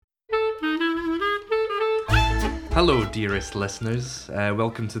Hello, dearest listeners.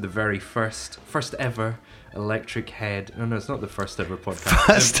 Welcome to the very first ever Electric Head. No, it's not the first ever podcast.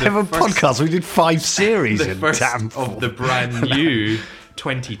 First ever podcast. We did 5 series. The first of the brand new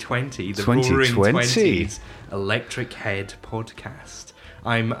 2020, the 2020. Roaring 20s Electric Head podcast.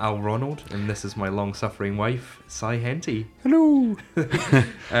 I'm Al Ronald, and this is my long-suffering wife, Cy-ence'of. Hello.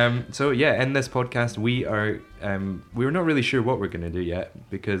 In this podcast, we're not really sure what we're going to do yet,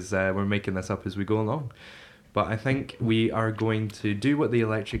 because we're making this up as we go along. But I think we are going to do what the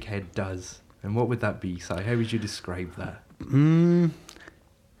Electric Head does. And what would that be, Cy? How would you describe that?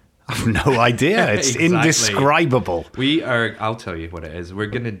 I've no idea. It's Exactly. indescribable. I'll tell you what it is. We're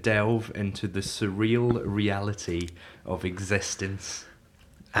going to delve into the surreal reality of existence.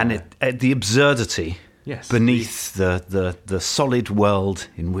 And the absurdity beneath the solid world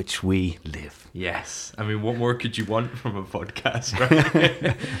in which we live. Yes. I mean, what more could you want from a podcast,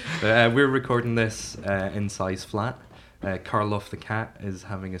 right? We're recording this in Cy's flat. Karloff the cat is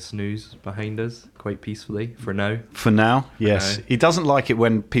having a snooze behind us quite peacefully for now. For now, yes. He doesn't like it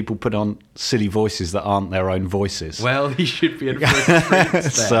when people put on silly voices that aren't their own voices. Well, he should be in for a treat then.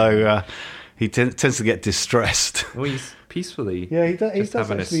 So he tends to get distressed. Oh, he's peacefully he does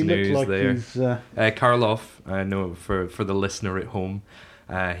having a actually snooze look like there. he's... Karloff, I know for the listener at home,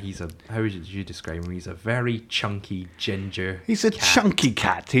 how would you describe him? He's a very chunky ginger He's a cat. chunky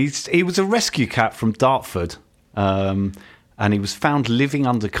cat. He was a rescue cat from Dartford. And he was found living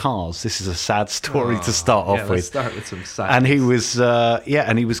under cars. This is a sad story to start off with. Let's start with some sad. And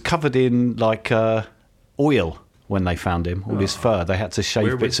he was covered in oil when they found him. All his fur. They had to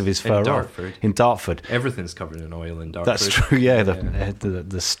shave bits of his fur off. In Dartford. Everything's covered in oil in Dartford. That's true. Yeah,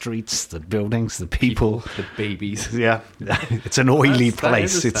 the streets, the buildings, the people, the babies. Yeah, it's an oily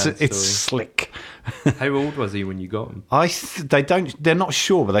place. That is a sad It's story. slick. How old was he when you got him? They're not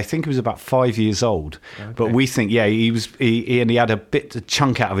sure, but they think he was about 5 years old. Okay. But we think, he had a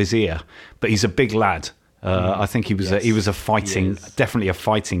chunk out of his ear, but he's a big lad. I think he was definitely a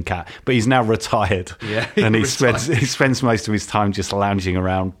fighting cat. But he's now retired. Yeah, and he spends most of his time just lounging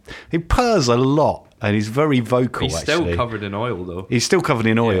around. He purrs a lot. And he's very vocal, He's still covered in oil, though. He's still covered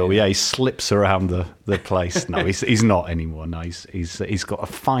in oil, yeah. He slips around the place. No, he's not anymore. No, he's got a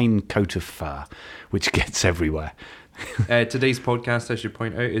fine coat of fur, which gets everywhere. Today's podcast, I should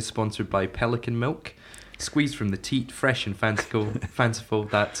point out, is sponsored by Pelican Milk. Squeezed from the teat, fresh and fanciful,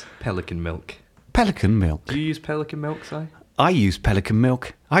 that's Pelican Milk. Pelican Milk. Do you use Pelican Milk, Si? I use Pelican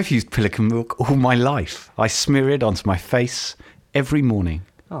Milk. I've used Pelican Milk all my life. I smear it onto my face every morning.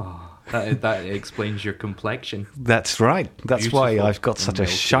 Oh. That explains your complexion. That's right. That's Beautiful why I've got such a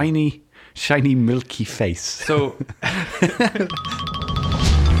shiny, milky face. So,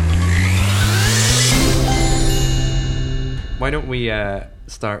 why don't we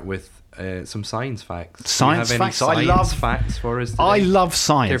start with some science facts? Science Do you have facts? Any science facts for us today? I love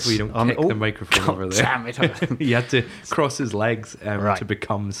science. Careful you don't kick the microphone over there. Damn it. He had to cross his legs to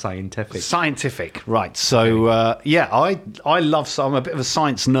become scientific. Scientific, right. So, I love... I'm a bit of a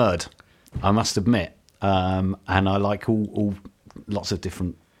science nerd, I must admit. And I like all lots of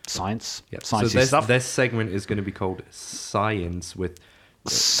different science. Yep. Sciencey So stuff. this segment is going to be called Science with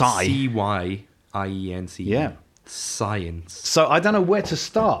Cyence. Yeah. Science. So I don't know where to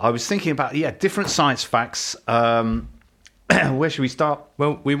start. I was thinking about, different science facts. Where should we start?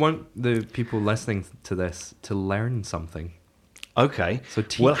 Well, we want the people listening to this to learn something. Okay. So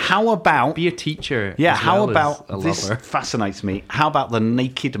how about... Be a teacher. Yeah, as how well about... as a This lover. fascinates me. How about the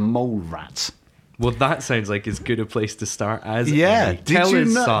naked mole rat? Well, that sounds like as good a place to start as Yeah. any. Tell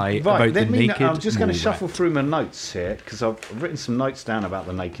us, Cy, about the naked I'm just going to mole shuffle rat. through my notes here, because I've written some notes down about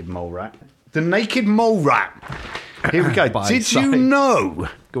the naked mole rat. The naked mole rat. Here we go. Did Cy. you know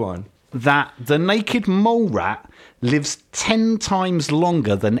Go on. that the naked mole rat lives 10 times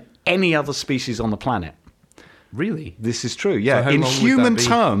longer than any other species on the planet? Really? This is true, yeah. So how In long would human that be?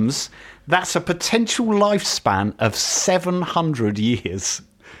 terms, that's a potential lifespan of 700 years.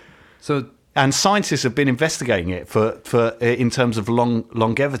 So, And scientists have been investigating it for in terms of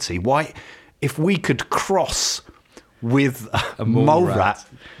longevity. Why, if we could cross with a mole rat,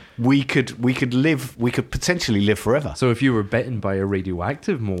 we could potentially live forever. so if you were bitten by a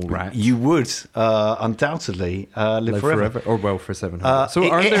radioactive mole rat, You would undoubtedly live forever. Or well, for 700. So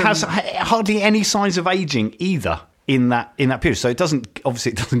it has hardly any signs of aging either in that period. So it doesn't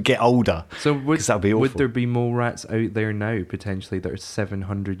get older. So that would be awful. would there be mole rats out there now potentially that are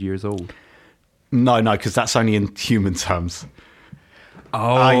 700 years old? No, because that's only in human terms.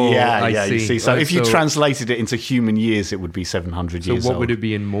 yeah, I see. You see. So Right, if you so- translated it into human years, it would be 700 So years what old. would it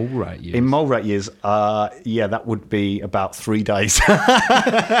be in mole rat years? In mole rat years, that would be about 3 days. So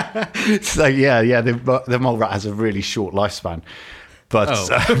the mole rat has a really short lifespan. But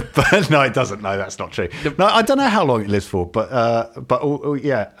but no, it doesn't. No, that's not true. No, I don't know how long it lives for, but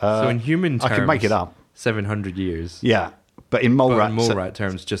so in human terms, I can make it up. 700 years. Yeah, but in mole But rat, in mole rat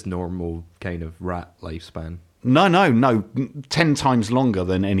terms, just normal kind of rat lifespan. no, 10 times longer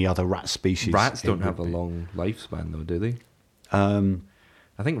than any other rat species. Rats it don't would have a be. long lifespan, though, do they? Um,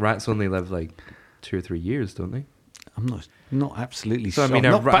 I think rats only live like 2 or 3 years, don't they? I'm not absolutely So sure. I mean,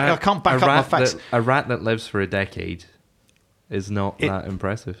 I can't back up my facts. A rat that lives for a decade is not that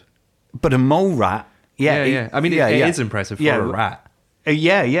impressive. But a mole rat, Yeah. I mean, it is impressive for a rat.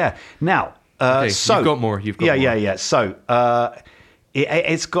 Yeah. Now, Okay, so you've got more. You've got more. Yeah. So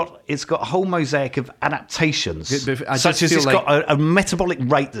it's got a whole mosaic of adaptations, But I such just as feel it's like- got a metabolic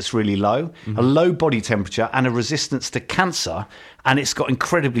rate that's really low, a low body temperature, and a resistance to cancer, and it's got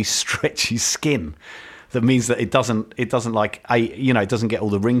incredibly stretchy skin. That means that it doesn't like it doesn't get all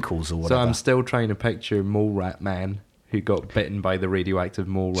the wrinkles or So whatever. I'm still trying to picture mole rat man who got bitten by the radioactive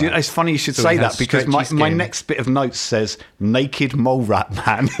mole rat. It's funny you should So say he has that because stretchy my skin. next bit of notes says naked mole rat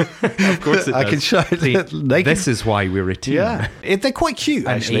man. Of course it I does. can show See, it. Naked. this is why we're a team. Yeah, they're quite cute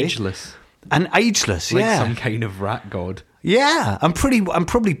And actually. ageless. And ageless, Like yeah. some kind of rat god. Yeah, I'm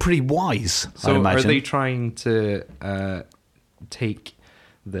probably pretty wise, I So imagine. are they trying to take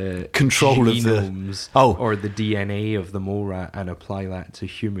the Control of the- genomes or the DNA of the mole rat and apply that to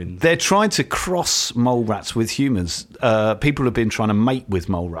humans? They're trying to cross mole rats with humans. People have been trying to mate with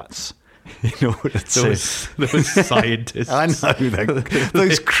mole rats. In order to... Those scientists. I know,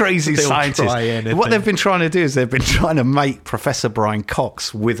 those crazy They'll scientists. try anything. What they've been trying to do is they've been trying to mate Professor Brian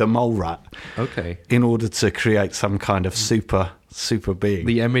Cox with a mole rat Okay. in order to create some kind of super being.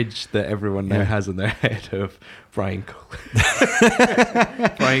 The image that everyone now has in their head of Brian Cox.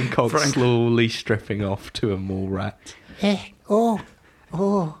 Brian Cox slowly stripping off to a mole rat. It's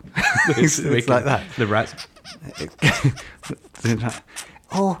like that. The rats.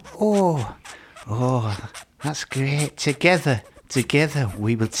 That's great. Together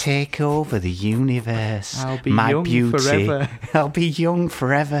we will take over the universe. I'll be My young beauty. forever. I'll be young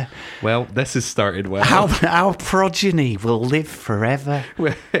forever. Well, this has started well. Our progeny will live forever.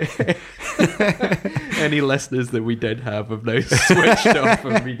 Any listeners that we did have now switched off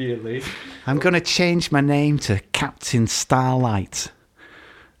immediately. I'm going to change my name to Captain Starlight.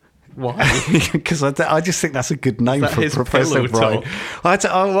 Why? Because I just think that's a good name that for his Professor pillow Brian. talk? What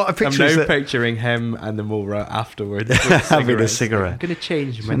I I'm picture is now that picturing him and the mole rat afterwards. having a cigarette. I'm going to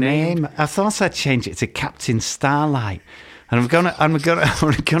change my My name. I thought I'd change it to Captain Starlight. And I'm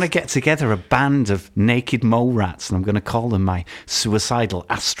gonna get together a band of naked mole rats, and I'm gonna call them my suicidal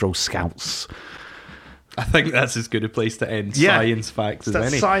Astro Scouts. I think that's as good a place to end Yeah. science facts as That's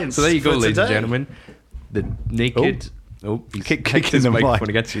any. science So there you go, for ladies and today. gentlemen. The naked. Oh, he's Kick kicked in his the microphone mic.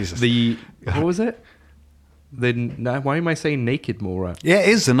 again. Jesus. The what was it? Why am I saying naked mole rat? Yeah, it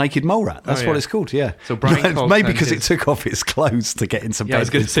is the naked mole rat. That's Oh, what yeah. it's called. Yeah. So Brian Cox maybe and because it his- took off its clothes to get into Yeah, I was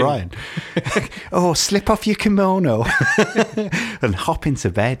bed gonna with say- Brian. Oh, slip off your kimono and hop into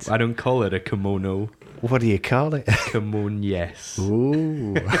bed. I don't call it a kimono. What do you call it? Kimono, yes.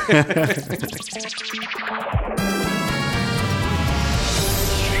 Ooh.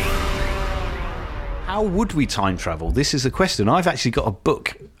 How would we time travel? This is a question. I've actually got a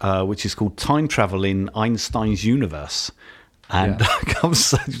book which is called Time Travel in Einstein's Universe. And I'm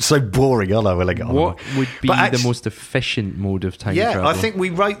so boring, aren't I, when I get on What it? would be But the actually- most efficient mode of time Yeah, travel? I think we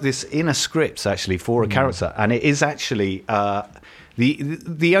wrote this in a script, actually, for a character. And it is actually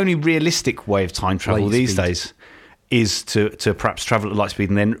the only realistic way of time travel Light these speed. days is to perhaps travel at light speed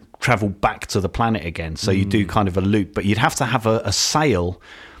and then travel back to the planet again. So you do kind of a loop. But you'd have to have a sail,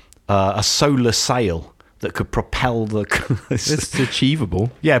 a solar sail that could propel the... it's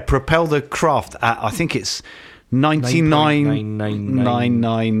achievable. Yeah, propel the craft at, I think it's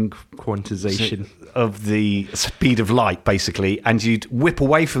 99.99 quantization of the speed of light, basically, and you'd whip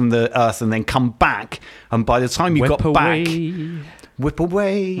away from the Earth and then come back, and by the time you got back, whip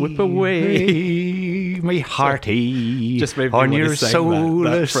away, me hearty, Just made me on wanna your sing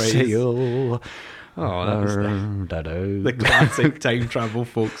solar that phrase. sail. Oh, that was the The classic time travel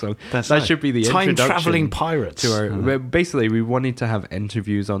folk song. That's that right. should be the Time introduction traveling pirates. to our. Basically, we wanted to have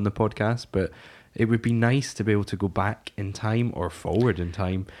interviews on the podcast, but it would be nice to be able to go back in time or forward in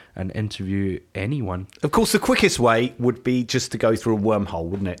time and interview anyone. Of course, the quickest way would be just to go through a wormhole,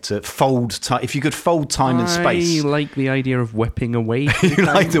 wouldn't it? To fold time. If you could fold time and space. I like the idea of whipping away. You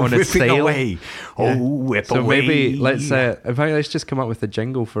like the on whipping a sail. away. Oh, whip so away. So maybe let's just come up with a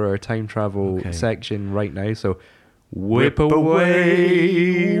jingle for our time travel section right now. So. Whip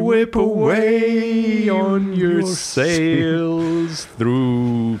away on your sails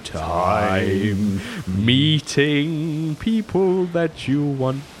through time, meeting people that you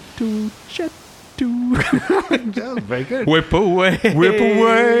want to chat to. That was very good. Whip away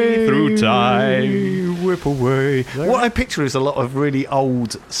through time. Whip away. What I picture is a lot of really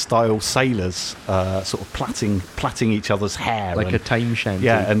old style sailors sort of plaiting each other's hair. Like a time shanty.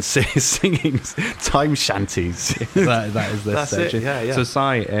 Yeah, and singing time shanties. that is this That's section. it, yeah. So,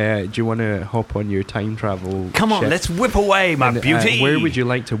 Cy, do you want to hop on your time travel Come on, ship? let's whip away, my beauty. Where would you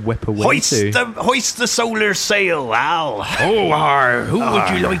like to whip away to? Hoist the solar sail, Al. Who would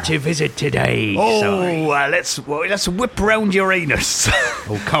you like to visit today? Let's whip round Uranus.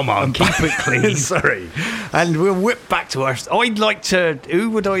 Oh, come on, keep it clean. Sorry. And we'll whip back to Earth. Who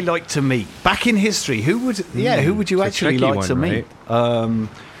would I like to meet? Back in history, who would you actually like to meet?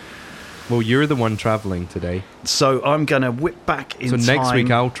 Well, you're the one travelling today. So I'm going to whip back in time. So next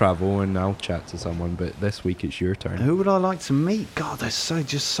week I'll travel and I'll chat to someone, but this week it's your turn. Who would I like to meet? God, there's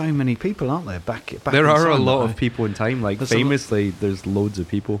so many people, aren't there? Back there are a time, lot of people in time. Like famously, there's loads of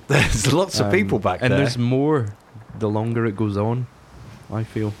people. There's lots of people back there. And there's more the longer it goes on, I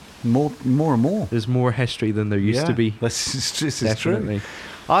feel. More and more. There's more history than there used to be. This is Definitely. True.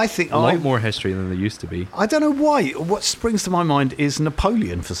 I think a lot more history than there used to be. I don't know why. What springs to my mind is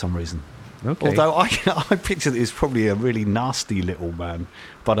Napoleon for some reason. Okay. Although I picture that he's probably a really nasty little man,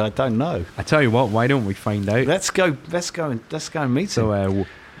 but I don't know. I tell you what, why don't we find out? Let's go and meet him. So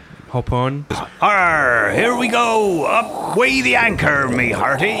hop on. Arr, here we go. Up weigh the anchor, me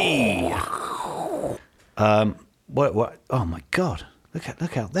hearty. What? Oh my God!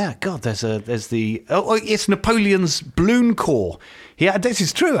 Look out there! God, it's Napoleon's balloon corps. This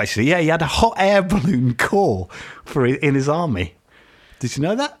is true actually. Yeah, he had a hot air balloon corps in his army. Did you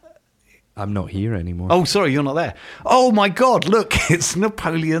know that? I'm not here anymore. Oh, sorry, you're not there. Oh, my God, look, it's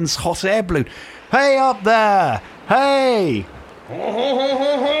Napoleon's hot air balloon. Hey, up there. Hey.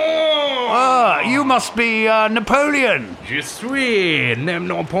 You must be Napoleon. Je suis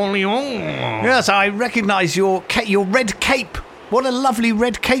Napoleon. Yes, I recognise your red cape. What a lovely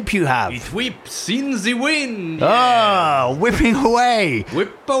red cape you have. It whips in the wind. Whipping away.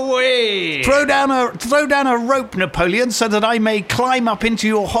 Whip away. Throw down a rope, Napoleon, so that I may climb up into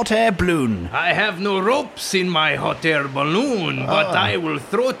your hot air balloon. I have no ropes in my hot air balloon, but I will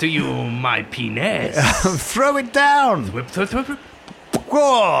throw to you my penis. Throw it down. Whip.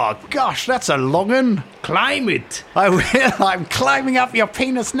 Oh, gosh, that's a long un. Climb it. I will. I'm climbing up your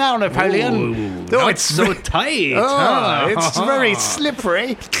penis now, Napoleon. It's so tight. It's very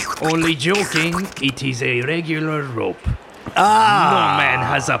slippery. Only joking. It is a regular rope. No man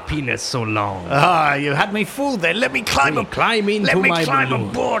has a penis so long. You had me fooled then. Let me climb into my balloon. Let me climb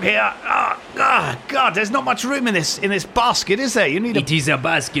aboard here. God, there's not much room in this basket, is there? It is a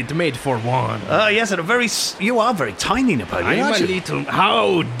basket made for one. Yes, you are very tiny, Napoleon. I'm a little.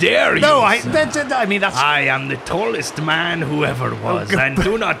 How dare you? No, that's. I am the tallest man who ever was, and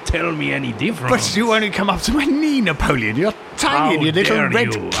do not tell me any different. But you only come up to my knee, Napoleon. You're tiny, you little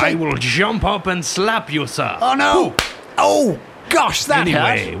red cape. I will jump up and slap you, sir. Oh no! Oh, gosh, that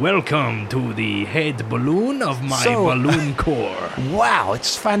Anyway, welcome to the head balloon of my balloon corps. Wow,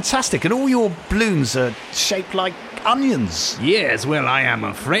 it's fantastic. And all your balloons are shaped like onions. Yes, well, I am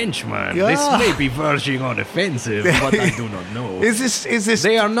a Frenchman. Yeah. This may be verging on offensive, but I do not know. Is this?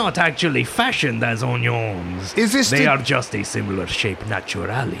 They are not actually fashioned as onions. They are just a similar shape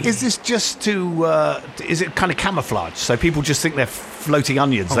naturally. Is this just to? Is it kind of camouflage? So people just think they're floating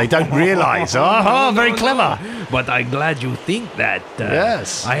onions. They don't realise. Very clever. But I'm glad you think that.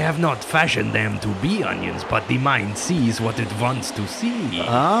 Yes. I have not fashioned them to be onions, but the mind sees what it wants to see.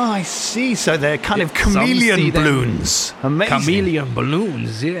 I see. So they're kind of chameleon balloons. Amazing. Chameleon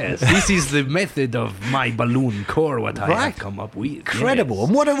balloons, yes. This is the method of my balloon core, what I have come up with. Incredible. Yes.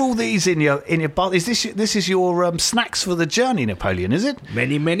 And what are all these in your bar? This is your snacks for the journey, Napoleon, is it?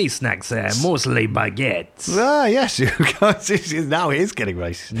 Many snacks, mostly baguettes. Yes. Now it is getting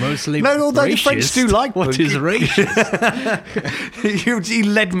racist. Mostly although racist. The French do like what is racist? You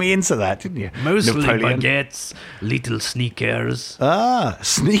led me into that, didn't you? Mostly Napoleon. Baguettes, little sneakers.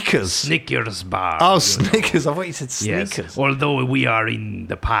 Sneakers. Snickers bar. Oh, Snickers. I thought you said sneakers. Yes. Although we are in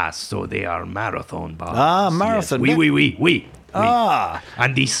the past, so they are marathon bars. Marathon. Yes. Oui.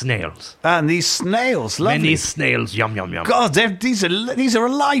 And these snails. And these snails, lovely. Many snails, yum, yum, yum. God, these are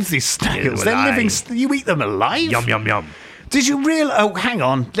alive, these snails. They're living. You eat them alive? Yum, yum, yum. Did you realize... Oh, hang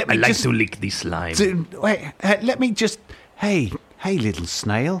on. I like to lick the slime. Wait, let me just... Hey, little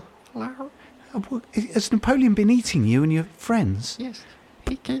snail. Hello? Has Napoleon been eating you and your friends? Yes,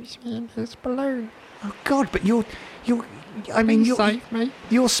 he keeps me in his balloon. Oh, God, but Save me.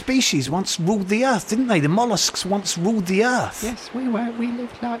 your species once ruled the earth, didn't they? The mollusks once ruled the earth. Yes, we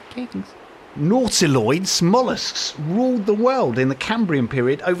lived like kings. Nautiloids, mollusks, ruled the world in the Cambrian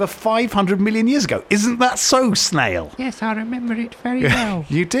period over 500 million years ago. Isn't that so, snail? Yes, I remember it very well.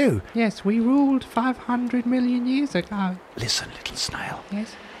 You do? Yes, we ruled 500 million years ago. Listen, little snail.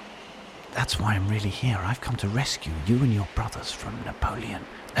 Yes. That's why I'm really here. I've come to rescue you and your brothers from Napoleon.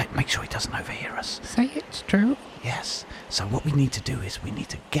 Make sure he doesn't overhear us. Say it's true. Yes. So what we need to do is we need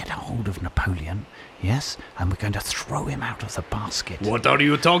to get a hold of Napoleon, yes, and we're going to throw him out of the basket. What are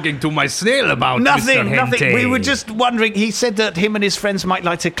you talking to my snail about, Nothing. Mr. Hente? We were just wondering. He said that him and his friends might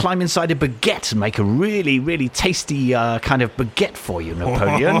like to climb inside a baguette and make a really, really tasty kind of baguette for you,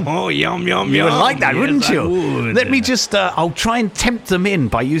 Napoleon. Oh, yum, yum, You yum. would like that, wouldn't you? I would. Let me just... I'll try and tempt them in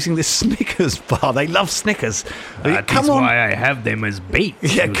by using this Snickers bar. They love Snickers. That is why I have them as bait.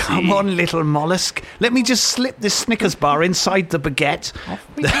 Yeah, you come see. on, little mollusk. Let me just slip this Snickers bar inside the baguette. Off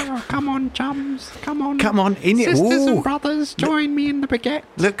we go. Come on, chums. Come on. Come on, in it. Sisters Ooh. and brothers, join me in the baguette.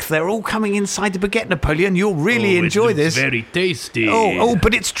 Look, they're all coming inside the baguette, Napoleon. You'll really It enjoy looks this. very tasty. Oh,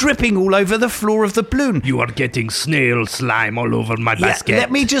 but it's dripping all over the floor of the balloon. You are getting snail slime all over my basket.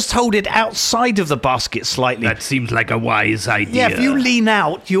 Let me just hold it outside of the basket slightly. That seems like a wise idea. Yeah, if you lean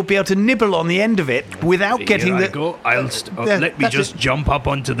out, you'll be able to nibble on the end of it without getting Here I the... go. Let me that's just jump up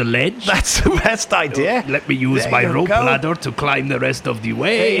onto the ledge. That's the best idea. Let me use There my you rope go. ladder to climb the rest of the There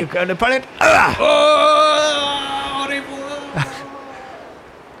way. you go, Napoleon. Ah! Oh, au revoir.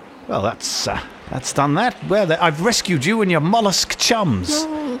 Well, that's done that. Well, I've rescued you and your mollusk chums.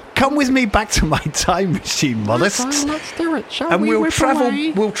 Come with me back to my time machine, mollusks. So let's do it, shall And we? we'll Whip travel.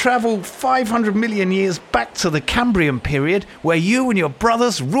 away? We'll travel 500 million years back to the Cambrian period, where you and your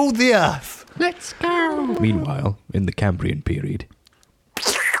brothers ruled the earth. Let's go. Meanwhile, in the Cambrian period.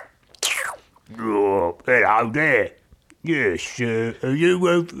 Oh, hello there. Yes, are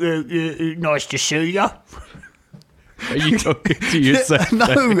you, nice to see you. Are you talking to yourself? No,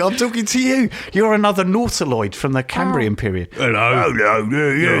 I'm talking to you. You're another nautiloid from the Cambrian period. Hello. Hello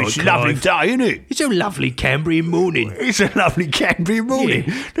there, yeah, it's a lovely day, isn't it? It's a lovely Cambrian morning. It's a lovely Cambrian morning.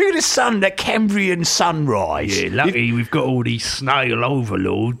 Yeah. Look at the sun, the Cambrian sunrise. Yeah, lucky we've got all these snail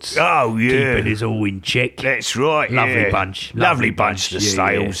overlords. Oh, yeah. Keeping us all in check. That's right. Lovely yeah. bunch. Lovely bunch, the Yeah,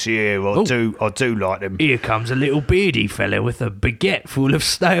 snails. Yeah, Oh. I do like them. Here comes a little beardy fella with a baguette full of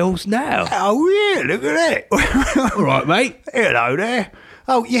snails now. Oh, yeah, look at that. All right, mate. Hello there.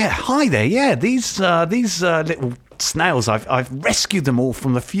 Oh yeah, hi there. Yeah, these little snails. I've rescued them all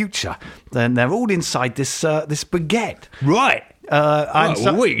from the future. Then they're all inside this baguette. Right. And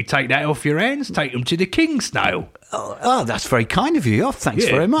so- well, you take that off your hands, take them to the king snail. Oh, that's very kind of you. Oh, thanks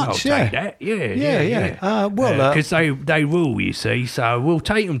very much. I'll Yeah. take that. Yeah. Yeah. Because they rule, you see. So we'll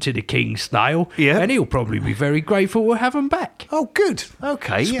take them to the king snail. Yeah. And he'll probably be very grateful we'll have them back. Oh, good.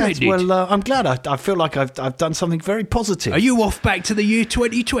 Okay. Splendid. Yes. Well, I'm glad. I feel like I've done something very positive. Are you off back to the year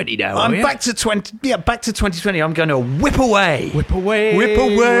 2020 now? I'm are you? back to 2020. I'm going to whip away. Whip away. Whip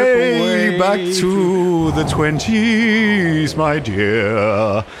away, whip away. back to the 20s, my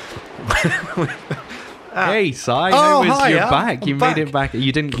dear. Hey, Cy, Oh, you're hiya. back. You I'm made back. it back.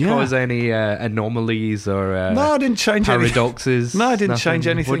 You didn't Yeah. cause any anomalies or No, I didn't change anything. paradoxes. No, I didn't nothing. change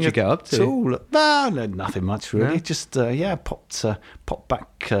anything. What'd you get up at to? all. No, nothing much really. No? Just popped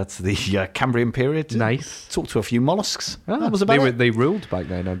back to the Cambrian period. Nice. Talked to a few mollusks. Ah, that was about it. They ruled back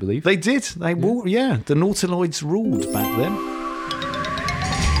then, I believe. They did. They ruled. Yeah, the nautiloids ruled back then.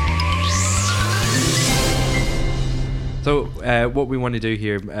 So, what we want to do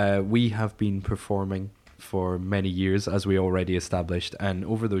here, we have been performing for many years, as we already established, and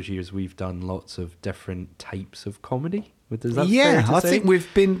over those years, we've done lots of different types of comedy. Is that fair to I say? think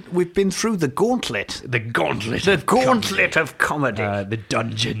we've been through the gauntlet. The gauntlet. The gauntlet of comedy. the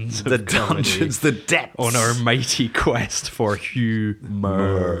dungeons, the of comedy dungeons, the depths. on our mighty quest for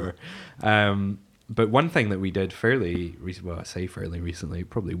humour. But one thing that we did fairly recently, well, I say fairly recently, it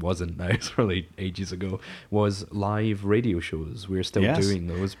probably wasn't now, it's probably ages ago, was live radio shows. We're still Yes. doing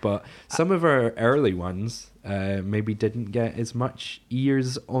those, but some of our early ones maybe didn't get as much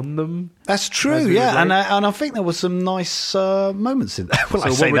ears on them. That's true, as we yeah, would like. and I think there was some nice moments in there. Well, So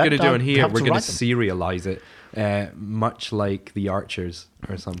I what say we're that, going to do I'll on here, have we're going write to them. serialize it. much like the Archers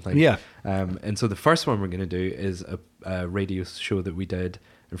or something. Yeah. And so the first one we're going to do is a radio show that we did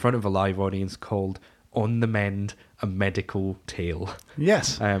in front of a live audience called On the Mend, A Medical Tale.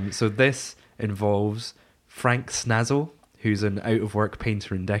 Yes. So this involves Frank Snazzle, who's an out-of-work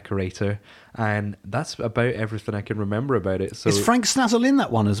painter and decorator, and that's about everything I can remember about it. So Is Frank Snazzle in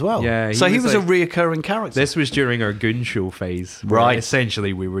that one as well? Yeah. So he was a like, reoccurring character. This was during our Goon Show phase. Where Right.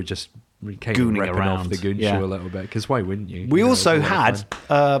 Essentially, we were just kind Gooning of ripping around. off the Goon Yeah. Show a little bit, because why wouldn't you? We You know, also it's a lot of had,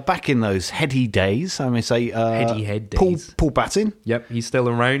 fun. back in those heady days, I may say, Heady head Paul, days. Paul Battin. Yep, he's still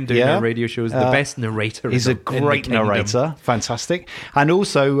around doing Yeah. our radio shows. The best narrator. He's in a the great kingdom. narrator. Fantastic. And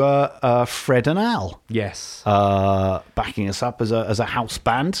also Fred and Al. Yes. Backing us up as a house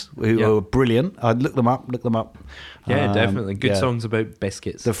band who are brilliant. I'd look them up. Yeah, definitely. Good yeah. songs about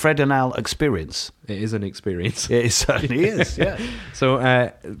biscuits. The Fred and Al experience. It is an experience. It certainly is, yeah.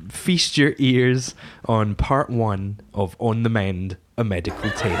 So feast your ears on part 1 of On the Mend, A Medical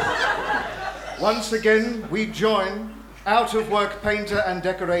Tale. Once again, we join out-of-work painter and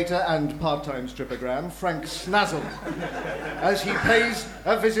decorator and part-time strippergram Frank Snazzle as he pays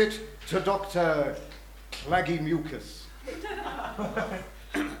a visit to Dr. Claggy Mucus.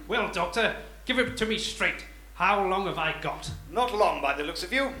 Well, Doctor, give it to me straight. How long have I got? Not long by the looks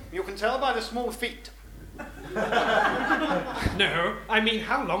of you. You can tell by the small feet. No, I mean,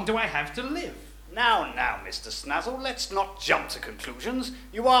 how long do I have to live? Now, Mr. Snazzle, let's not jump to conclusions.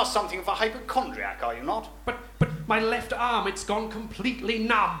 You are something of a hypochondriac, are you not? But my left arm, it's gone completely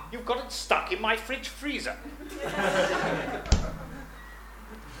numb. You've got it stuck in my fridge freezer.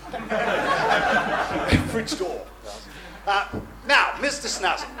 Fridge door. Now, Mr.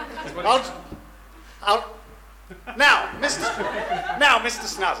 Snazzle. Now, Mr.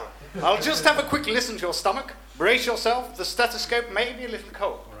 Snazzle. I'll just have a quick listen to your stomach. Brace yourself. The stethoscope may be a little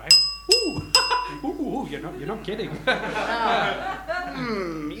cold. All right. Ooh, you're not kidding.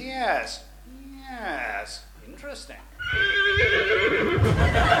 Yes. Interesting.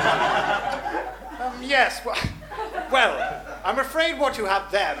 Yes. Well, I'm afraid what you have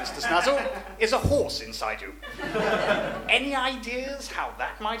there, Mr. Snazzle, is a horse inside you. Any ideas how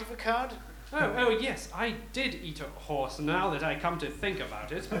that might have occurred? Oh, yes, I did eat a horse, now that I come to think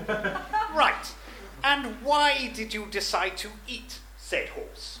about it. Right. And why did you decide to eat said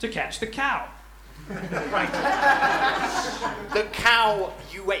horse? To catch the cow. Right. The cow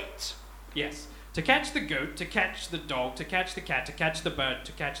you ate. Yes. To catch the goat, to catch the dog, to catch the cat, to catch the bird,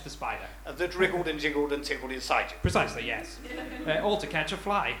 to catch the spider. That wriggled and jiggled and tickled inside you. Precisely, yes. All to catch a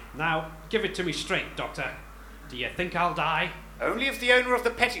fly. Now, give it to me straight, Doctor. Do you think I'll die? Only if the owner of the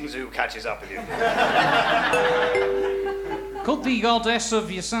petting zoo catches up with you. Could the goddess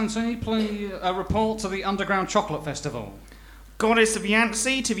of Yancey please report to the Underground Chocolate Festival? Goddess of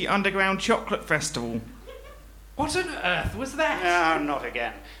Yancey to the Underground Chocolate Festival. What on earth was that? No, not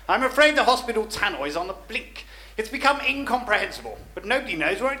again. I'm afraid the hospital tannoy's on the blink. It's become incomprehensible, but nobody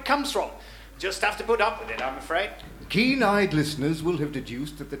knows where it comes from. Just have to put up with it, I'm afraid. Keen-eyed listeners will have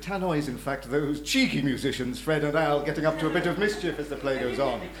deduced that the tannoy is in fact those cheeky musicians, Fred and Al, getting up to a bit of mischief as the play goes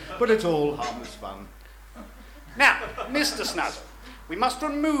on. But it's all harmless fun. Now, Mr. Snazzle, we must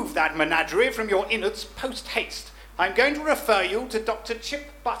remove that menagerie from your innards post-haste. I'm going to refer you to Dr.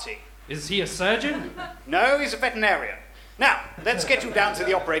 Chip Butty. Is he a surgeon? No, he's a veterinarian. Now, let's get you down to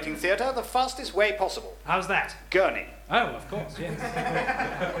the operating theatre the fastest way possible. How's that? Gurney. Oh, of course, yes.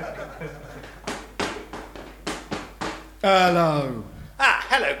 Hello.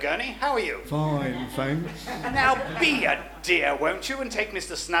 Hello, Gurney. How are you? Fine, thanks. And now be a dear, won't you, and take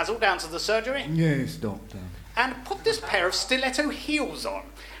Mr. Snazzle down to the surgery? Yes, Doctor. And put this pair of stiletto heels on.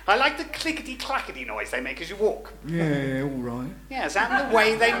 I like the clickety-clackety noise they make as you walk. Yeah, all right. Yes, and the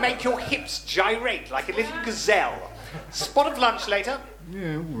way they make your hips gyrate like a little gazelle. Spot of lunch later.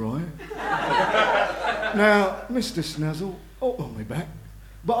 Yeah, all right. Now, Mr. Snazzle, on my back.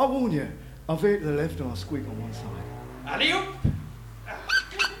 But I warn you, I'll veer to the left and I'll squeak on one side. Alley-oop!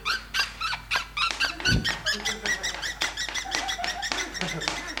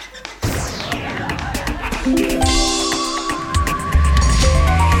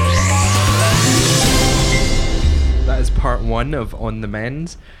 That is part 1 of On the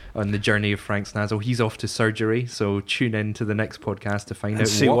Mend, on the journey of Frank Snazzle. He's off to surgery, so tune in to the next podcast to find And out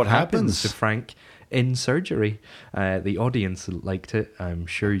see what happens to Frank in surgery. The audience liked it. I'm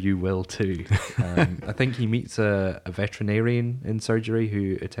sure you will too. I think he meets a veterinarian in surgery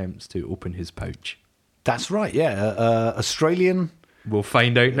who attempts to open his pouch. That's right, yeah. Australian. We'll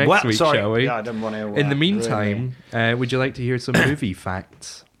find out next week, shall we? Yeah, I didn't want to. In the meantime, would you like to hear some movie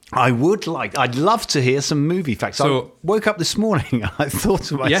facts? I'd love to hear some movie facts. So- I woke up this morning and I thought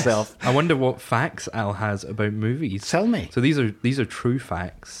to myself, Yes. I wonder what facts Al has about movies. Tell me. So these are true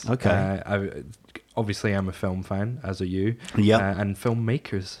facts. Okay. Obviously, I'm a film fan, as are you. Yeah. And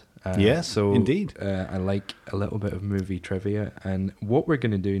filmmakers. Yes, so indeed. I like a little bit of movie trivia, and what we're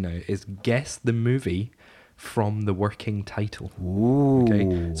going to do now is guess the movie from the working title. Ooh.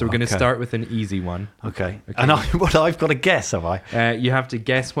 Okay. So we're going to start with an easy one. Okay. And I've got to guess, have I? You have to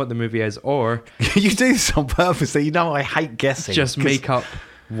guess what the movie is, or You do this on purpose. So you know I hate guessing. just make up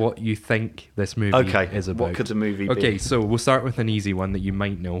what you think this movie is about. What could the movie be? Okay, so we'll start with an easy one that you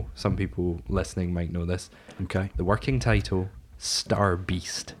might know. Some people listening might know this. Okay. The working title, Star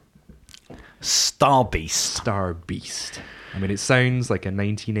Beast. Star Beast. Star Beast. I mean, it sounds like a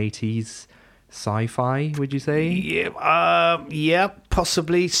 1980s sci-fi, would you say? Yeah,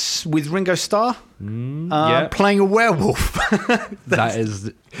 possibly with Ringo Starr Yeah. playing a werewolf.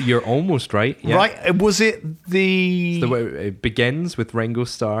 You're almost right. Yeah. Right? Was it It begins with Ringo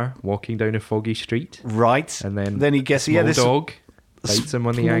Starr walking down a foggy street. Right. And then he gets a dog bites him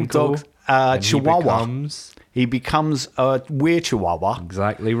on the small ankle. dog, and Chihuahua. He becomes a weird Chihuahua.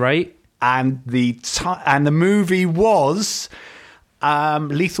 Exactly right. And the movie was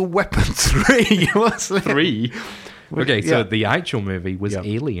Lethal Weapon 3, wasn't it? 3? Okay, so Yeah. the actual movie was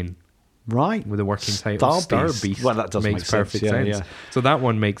Alien. Right. With a working title, Star Beast. Well, that does make perfect sense. sense. Yeah. So that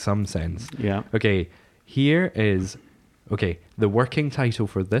one makes some sense. Yeah. Okay, here is... Okay, the working title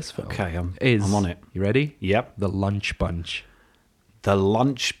for this film is... I'm on it. You ready? Yep. The Lunch Bunch. The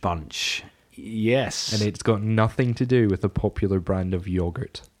Lunch Bunch. Yes. And it's got nothing to do with a popular brand of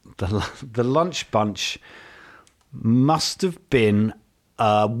yogurt. The Lunch Bunch must have been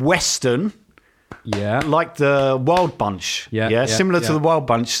Western. Yeah. Like the Wild Bunch. Yeah. Similar to the Wild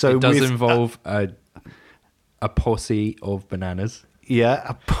Bunch. So it does with, involve a posse of bananas. Yeah,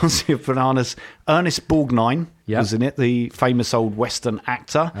 a posse of bananas. Ernest Borgnine Yep. was in it, the famous old Western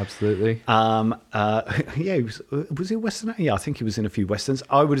actor. Absolutely. Yeah, was he a Western actor? Yeah, I think he was in a few Westerns.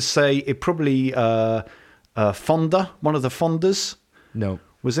 I would say it probably Fonda, one of the Fondas. No.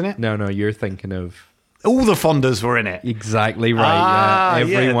 Wasn't it? No, you're thinking of... All the Fondas were in it. Exactly right,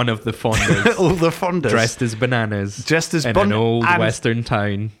 Every one of the Fondas. All the Fondas. Dressed as bananas. in an old Western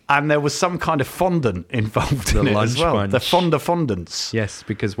town. And there was some kind of fondant involved in it Lunch as well. Bunch. The Fonda fondants. Yes,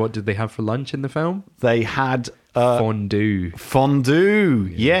 because what did they have for lunch in the film? They had... fondue. Fondue,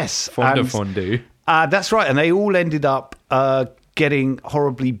 yes. Fondue. That's right. And they all ended up getting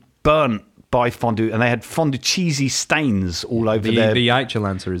horribly burnt by fondue. And they had fondue cheesy stains all over The actual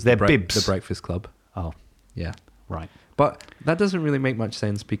answer is their the bibs. Breakfast Club. Oh, yeah. Right. But that doesn't really make much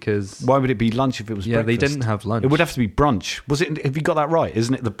sense because... Why would it be lunch if it was breakfast? they didn't have lunch. It would have to be brunch. Was it? Have you got that right?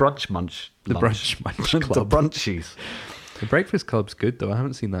 Isn't it the brunch munch? The lunch? brunch munch The club. brunchies. The Breakfast Club's good, though. I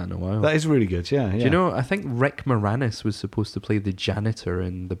haven't seen that in a while. That is really good, yeah. Do you know, I think Rick Moranis was supposed to play the janitor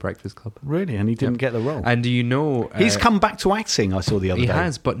in The Breakfast Club. Really? And he didn't get the role? And do you know... He's come back to acting, I saw the other day. He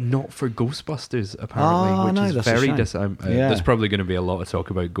has, but not for Ghostbusters, apparently, which is that's very... a shame. There's probably going to be a lot of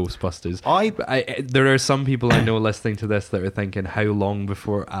talk about Ghostbusters. There are some people I know listening to this that are thinking, how long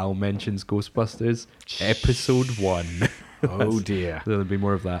before Al mentions Ghostbusters? Episode 1. Oh, dear. There'll be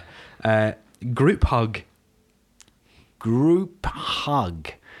more of that. Group hug. Group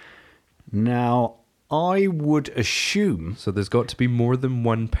hug. Now, I would assume... So there's got to be more than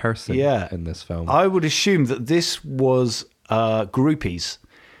one person in this film. I would assume that this was groupies.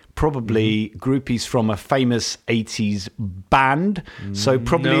 Probably groupies from a famous 80s band. So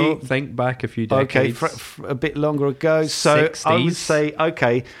probably... No, think back a few decades. Okay, a bit longer ago. So 60s. I would say,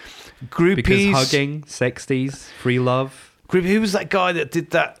 okay, groupies... Because hugging, 60s, free love. Who was that guy that did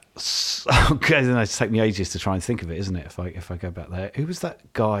that? Okay, then it's take me ages to try and think of it, isn't it? If I go back there, who was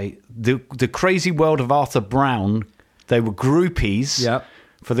that guy? The Crazy World of Arthur Brown. They were groupies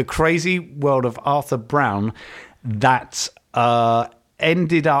for the Crazy World of Arthur Brown that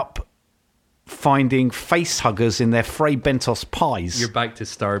ended up finding face huggers in their Fray Bentos pies. You're back to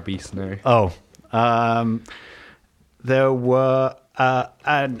Star Beast now. Oh, there were.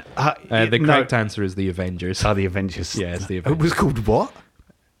 The correct answer is the Avengers. The Avengers. Yeah, it's the Avengers. It was called what?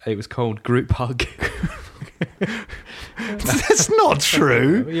 It was called Group Hug. That's not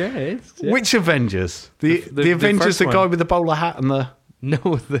true. Yeah, it is. Yeah. Which Avengers? The Avengers, the guy with the bowler hat and the... No,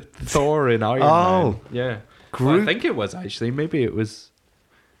 the Thor in Iron Man. Yeah. Well, I think it was, actually. Maybe it was...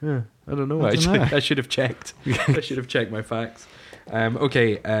 I don't know, actually. I should have checked. I should have checked my facts.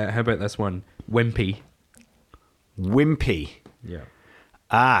 Okay, how about this one? Wimpy. Wimpy. Yeah.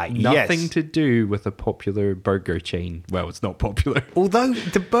 Nothing to do with a popular burger chain. Well, it's not popular. Although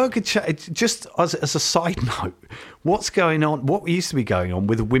the burger chain, just as a side note, what's going on? What used to be going on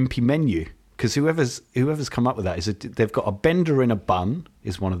with a wimpy menu? Because whoever's come up with that they've got a bender in a bun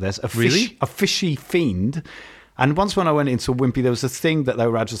is one of theirs. A fishy fiend. And once when I went into Wimpy, there was a thing that they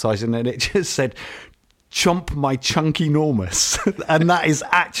were advertising, and it just said, "Chomp my chunky enormous," and that is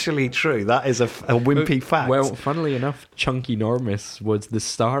actually true. That is a Wimpy fact. Well, funnily enough, Chunky Enormous was the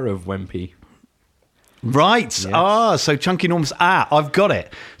star of Wimpy. Right. Yes. So Chunky Enormous. I've got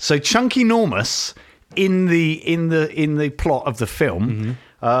it. So Chunky Enormous in the plot of the film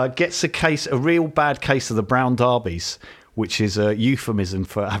gets a real bad case of the brown derbies, which is a euphemism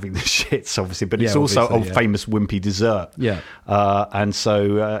for having the shits, obviously, but it's also a famous wimpy dessert. Yeah. And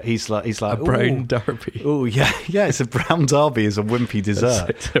so he's like a brown derby. Oh yeah, it's a brown derby is a wimpy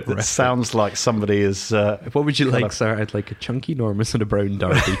dessert. That sounds like somebody is. What would you like, sir? I'd like a Chunky Enormous and a brown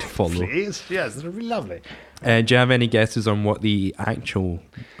derby to follow. Please, yes, that'd be lovely. Do you have any guesses on what the actual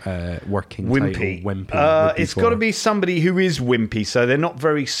working title Wimpy would be it's got to be somebody who is wimpy, so they're not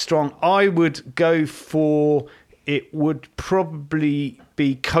very strong. I would go for. It would probably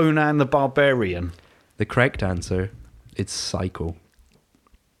be Conan the Barbarian. The correct answer, it's Psycho.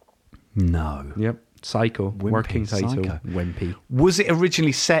 No. Yep, Psycho. Wimpy, working title, Psycho. Wimpy. Was it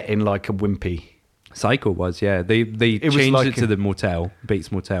originally set in like a wimpy? Psycho was, yeah. They changed it to the motel,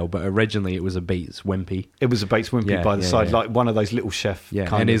 Bates Motel, but originally it was a Bates Wimpy. It was a Bates Wimpy by the side, like one of those little chef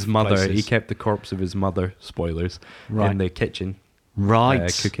kind and his of mother, places. he kept the corpse of his mother, spoilers, in the kitchen.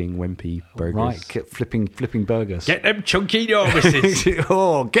 Right. Cooking wimpy burgers. Right, flipping burgers. Get them chunky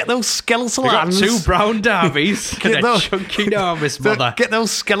enormouses. Get those skeletal hands. Got 2 brown derbies. Get those chunky enormous, mother. Get those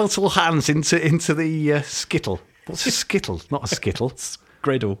skeletal hands into the skittle. What's a skittle? Not a skittle.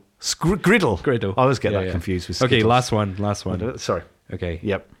 Griddle. Griddle. I always get that yeah. confused with skittles. Okay, last one. Sorry. Okay.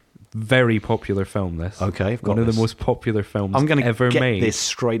 Yep. Very popular film, this. Okay, I've got one of this. the most popular films I'm going ever to get made. this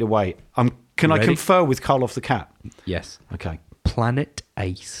straight away. Can I confer with Karloff the cat? Yes. Okay. Planet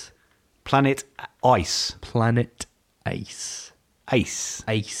Ice. Planet Ice. Planet Ice. Ace.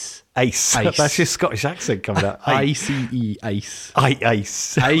 Ice. Ace. Ice. That's your Scottish accent coming out. I-C-E. Ice.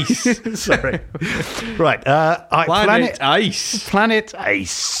 Ice. Ice. Sorry. Right. Planet Ice. Planet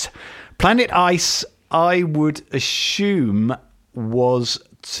Ice. Planet Ice, I would assume, was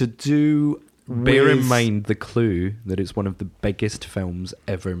to do Bear with... in mind the clue that it's one of the biggest films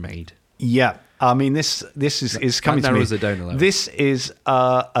ever made. Yeah. I mean, this is coming to me. Narrows it down a little. This is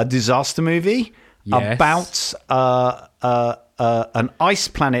a disaster movie about an ice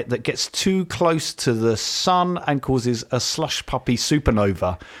planet that gets too close to the sun and causes a slush puppy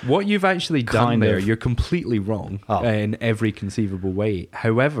supernova. What you've actually done there, you're completely wrong in every conceivable way.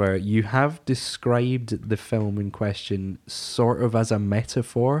 However, you have described the film in question sort of as a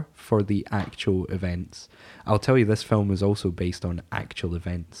metaphor for the actual events. I'll tell you, this film is also based on actual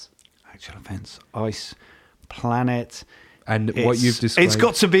events. Ice planet. And what you've described... It's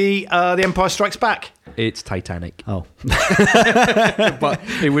got to be The Empire Strikes Back. It's Titanic. Oh. But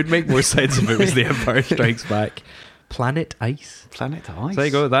it would make more sense if it was The Empire Strikes Back. Planet Ice. Planet Ice. So there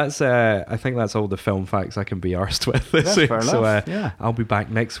you go. That's I think that's all the film facts I can be arsed with this week. Fair enough. I'll be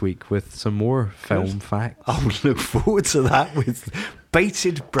back next week with some more film facts. I'll look forward to that with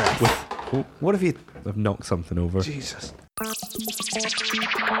bated breath. What have you... I've knocked something over. Jesus.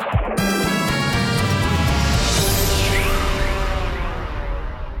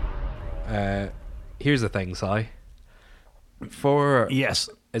 Here's the thing, Cy. For yes,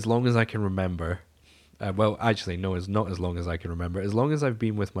 as long as I can remember, well, actually, no, it's not as long as I can remember. As long as I've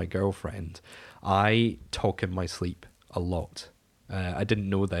been with my girlfriend, I talk in my sleep a lot. I didn't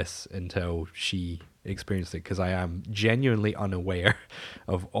know this until she experienced it, because I am genuinely unaware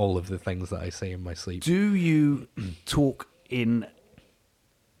of all of the things that I say in my sleep. Do you talk in...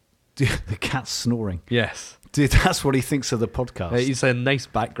 The cat's snoring. Yes. Dude, that's what he thinks of the podcast. It's a nice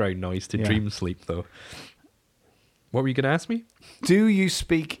background noise to dream sleep, though. What were you going to ask me? Do you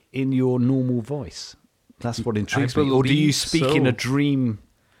speak in your normal voice? That's what intrigues me. Or do you speak in a dream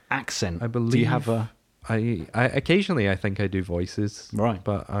accent? I believe. Do you have a... I occasionally I think I do voices. Right.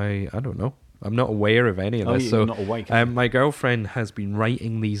 But I don't know. I'm not aware of any of this. You're not awake. My girlfriend has been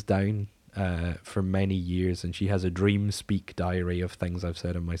writing these down for many years, and she has a dream speak diary of things I've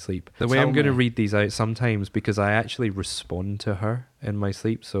said in my sleep. The way I'm going to read these out sometimes, because I actually respond to her in my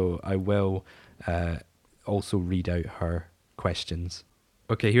sleep, so I will also read out her questions.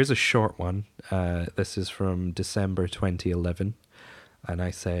 Okay, here's a short one. This is from December 2011, and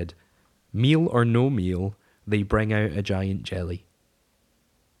I said, "Meal or no meal, they bring out a giant jelly."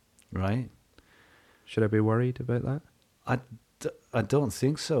 Right. Should I be worried about that? I don't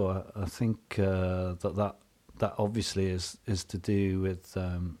think so. I think that obviously is to do with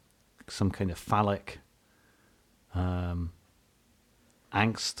some kind of phallic angst.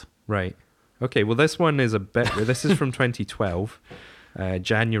 Right. Okay, well, this one is a bit... This is from 2012,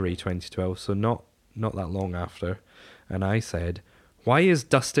 January 2012, so not that long after. And I said, "Why is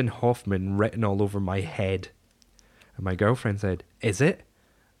Dustin Hoffman written all over my head?" And my girlfriend said, "Is it?"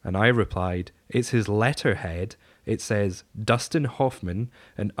 And I replied, "It's his letterhead. It says Dustin Hoffman,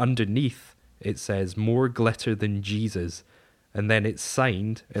 and underneath it says more glitter than Jesus. And then it's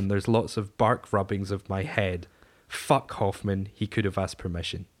signed, and there's lots of bark rubbings of my head. Fuck Hoffman, he could have asked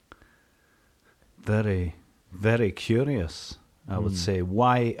permission." Very, very curious, I would say.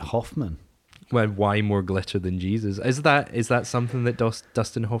 Why Hoffman? Well, why more glitter than Jesus? Is that something that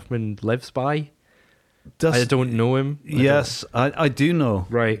Dustin Hoffman lives by? I don't know him. Yes, I do know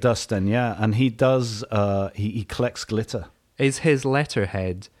right. Dustin, yeah. And he does, he collects glitter. Is his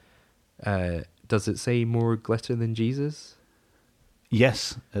letterhead, does it say more glitter than Jesus?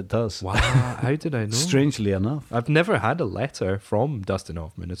 Yes, it does. Wow, how did I know? Strangely enough. I've never had a letter from Dustin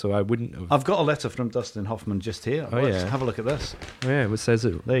Hoffman, so I wouldn't have... I've got a letter from Dustin Hoffman just here. Oh, yeah. Have a look at this. Oh, yeah, it says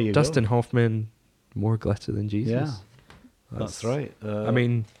it. There you Dustin go. Hoffman, more glitter than Jesus. Yeah, that's right. I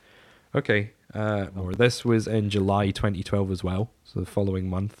mean, okay. This was in July 2012 as well, so the following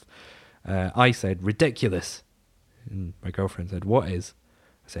month. I said, "Ridiculous." And my girlfriend said, "What is?"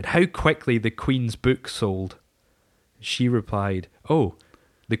 I said, "How quickly the Queen's book sold." She replied, "Oh,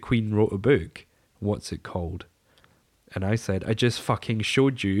 the Queen wrote a book. What's it called?" And I said, "I just fucking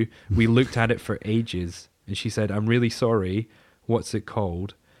showed you. We looked at it for ages." And she said, "I'm really sorry. What's it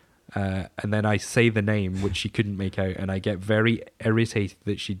called?" And then I say the name, which she couldn't make out, and I get very irritated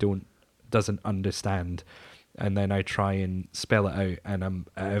that she doesn't understand. And then I try and spell it out, and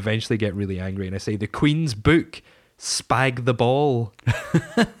I eventually get really angry, and I say, "The Queen's book, Spag the Ball."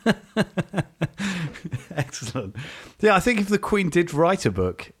 Excellent. Yeah, I think if the Queen did write a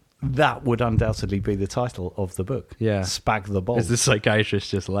book, that would undoubtedly be the title of the book. Yeah. Spag the Ball. As the psychiatrist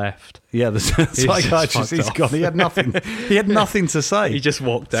just left. Yeah, the psychiatrist, he's gone. He had nothing. He had nothing to say. He just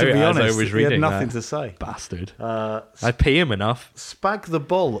walked out to be as honest, I was reading. He had nothing that. to say. Bastard. I pay him enough. Spag the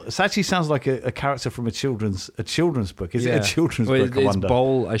Ball. It actually sounds like a character from a children's book. Is it a children's book? I wonder. It's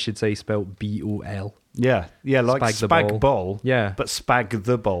ball, I should say, spelled B-O-L. Yeah, like Spag Ball. Yeah. But Spag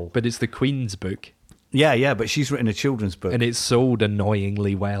the Ball. But it's the Queen's book. Yeah, but she's written a children's book. And it's sold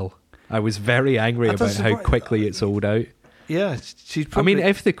annoyingly well. I was very angry about how quickly it sold out. Yeah, she's probably... I mean,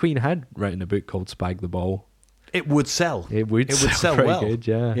 if the Queen had written a book called Spag the Ball... It would sell. It would sell pretty well. Good,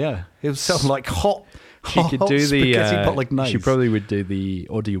 yeah. Yeah, it would sell like hot She could do spaghetti bolognese. She probably would do the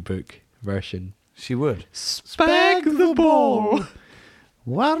audiobook version. She would. Spag the Ball.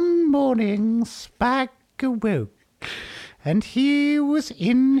 One morning, Spag awoke, and he was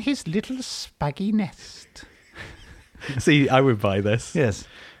in his little spaggy nest. See, I would buy this. Yes.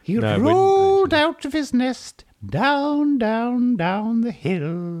 He rolled out of his nest, down, down, down the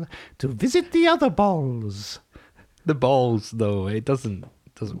hill, to visit the other balls. The balls, though, it doesn't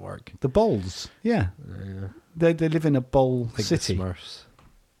work. The balls, yeah. They live in a ball Like city. the Smurfs.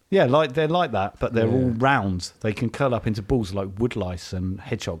 Yeah, they're like that, but they're all round. They can curl up into balls like woodlice and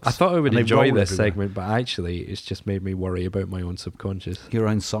hedgehogs. I thought I would and they enjoy roll this everywhere. segment, but actually it's just made me worry about my own subconscious. Your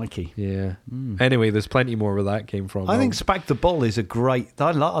own psyche. Yeah. Anyway, there's plenty more where that came from. I think Spag the Ball is a great...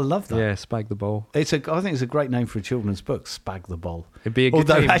 I love that. Yeah, Spag the Ball. I think it's a great name for a children's book, Spag the Ball. It'd be a good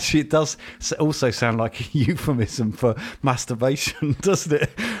Although name. actually it does also sound like a euphemism for masturbation, doesn't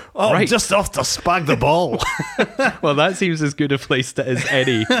it? Oh, Right. I'm just off to Spag the Ball. Well, that seems as good a place as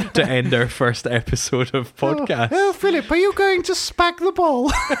any to end our first episode of podcast. Oh, Philip, are you going to Spag the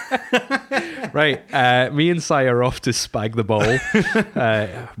Ball? Right, me and Cy are off to Spag the Ball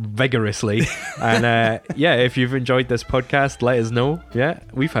vigorously. And yeah, if you've enjoyed this podcast, let us know. Yeah,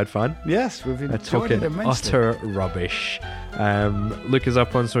 we've had fun. Yes, we've enjoyed Talking it immensely. utter rubbish. Look us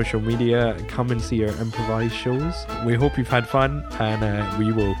up on social media. Come and see our improvised shows. We hope you've had fun, and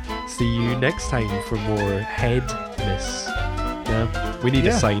we will see you next time for more headness. Yeah, we need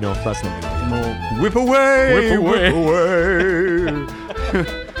to sign off. That's not going to be More whip away, Whip away. whip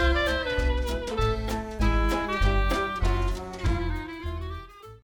away.